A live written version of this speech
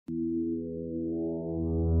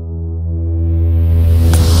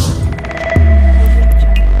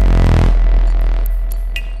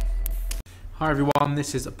Hi everyone,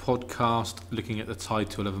 this is a podcast looking at the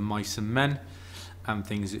title of Mice and Men and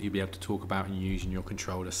things that you'll be able to talk about and use in your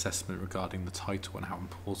controlled assessment regarding the title and how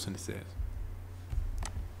important it is.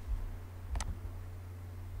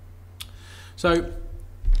 So,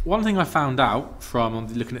 one thing I found out from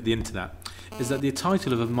looking at the internet is that the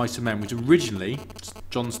title of Mice and Men was originally,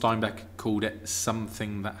 John Steinbeck called it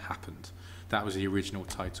Something That Happened. That was the original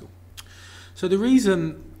title. So the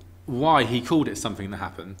reason why he called it Something That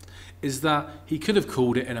Happened is that he could have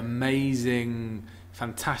called it an amazing,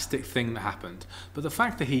 fantastic thing that happened. But the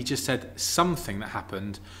fact that he just said something that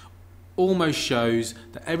happened almost shows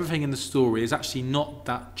that everything in the story is actually not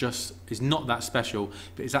that special,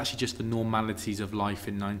 but it's actually just the normalities of life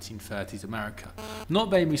in 1930s America. Not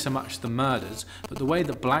maybe so much the murders, but the way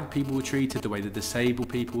that black people were treated, the way that disabled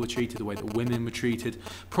people were treated, the way that women were treated,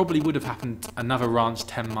 probably would have happened another ranch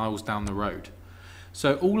 10 miles down the road.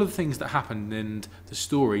 So all of the things that happened in the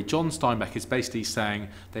story, John Steinbeck is basically saying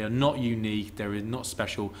they are not unique, they are not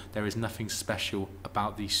special, there is nothing special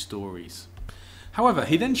about these stories. However,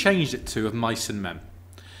 he then changed it to Of Mice and Men.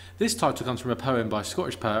 This title comes from a poem by a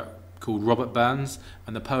Scottish poet called Robert Burns,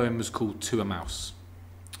 and the poem was called To a Mouse.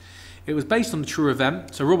 It was based on a true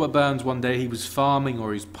event. So Robert Burns, one day he was farming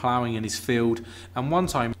or he was ploughing in his field, and one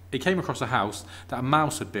time he came across a house that a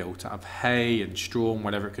mouse had built out of hay and straw and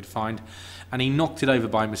whatever it could find, and he knocked it over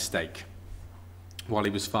by mistake while he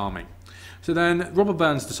was farming. So then Robert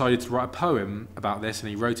Burns decided to write a poem about this, and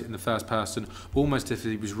he wrote it in the first person, almost as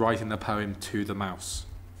if he was writing the poem to the mouse.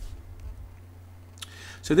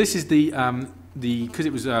 So this is because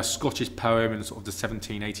it was a Scottish poem in sort of the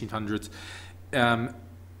 1800s,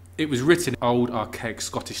 it was written in old archaic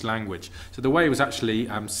Scottish language. So the way it was actually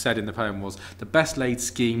said in the poem was, "The best laid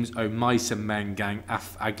schemes o' mice and men gang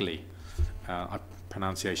aff agly."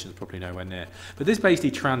 Pronunciation is probably nowhere near. But this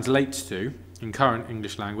basically translates to, in current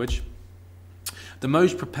English language, the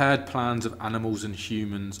most prepared plans of animals and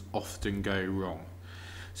humans often go wrong.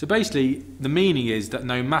 So basically, the meaning is that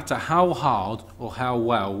no matter how hard or how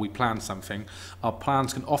well we plan something, our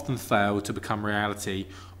plans can often fail to become reality,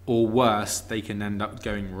 or worse, they can end up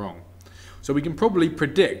going wrong. So we can probably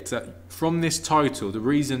predict that from this title, the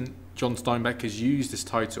reason John Steinbeck has used this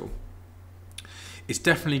title, it's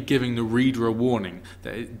definitely giving the reader a warning,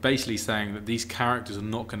 that it's basically saying that these characters are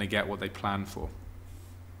not going to get what they plan for.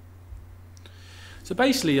 So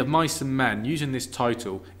basically, Of Mice and Men, using this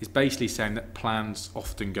title, is basically saying that plans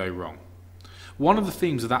often go wrong. One of the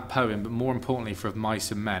themes of that poem, but more importantly for Of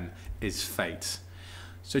Mice and Men, is fate.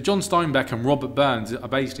 So John Steinbeck and Robert Burns are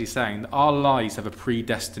basically saying that our lives have a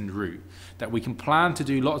predestined route, that we can plan to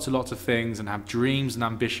do lots and lots of things and have dreams and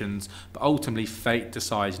ambitions, but ultimately fate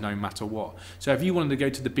decides no matter what. So if you wanted to go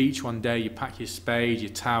to the beach one day, you pack your spade,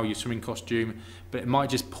 your towel, your swimming costume, but it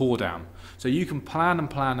might just pour down. So you can plan and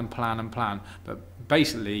plan and plan and plan, but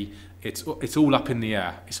basically it's all up in the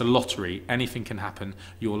air. It's a lottery. Anything can happen.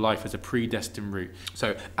 Your life is a predestined route.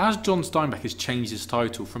 So as John Steinbeck has changed his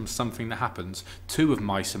title from Something That Happens to Of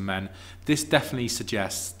Mice and Men, this definitely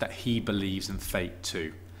suggests that he believes in fate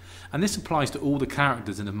too. And this applies to all the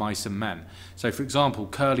characters in Of Mice and Men. So for example,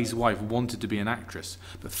 Curly's wife wanted to be an actress,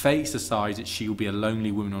 but fate decides that she will be a lonely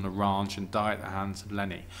woman on a ranch and die at the hands of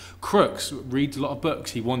Lenny. Crooks reads a lot of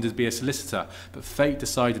books. He wanted to be a solicitor, but fate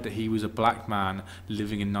decided that he was a black man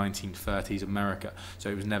living in 1930s America, so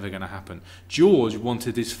it was never going to happen. George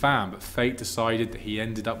wanted his fam, but fate decided that he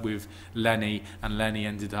ended up with Lenny, and Lenny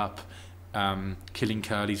ended up killing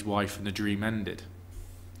Curly's wife, and the dream ended.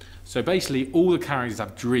 So basically, all the characters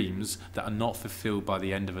have dreams that are not fulfilled by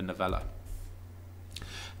the end of a novella.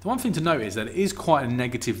 The one thing to note is that it is quite a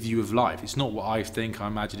negative view of life. It's not what I think, I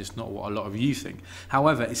imagine it's not what a lot of you think.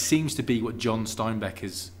 However, it seems to be what John Steinbeck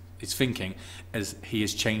is thinking as he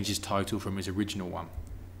has changed his title from his original one.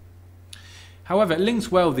 However, it links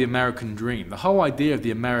well with the American dream. The whole idea of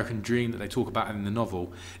the American dream that they talk about in the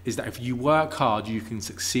novel is that if you work hard, you can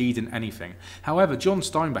succeed in anything. However, John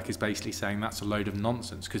Steinbeck is basically saying that's a load of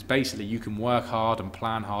nonsense, because basically you can work hard and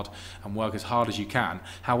plan hard and work as hard as you can.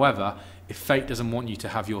 However, if fate doesn't want you to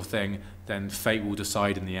have your thing, then fate will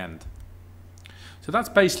decide in the end. So that's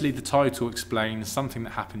basically the title explains something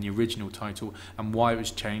that happened in the original title and why it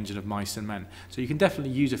was changed in Of Mice and Men. So you can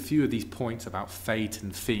definitely use a few of these points about fate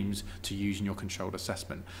and themes to use in your controlled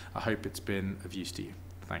assessment. I hope it's been of use to you.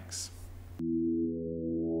 Thanks.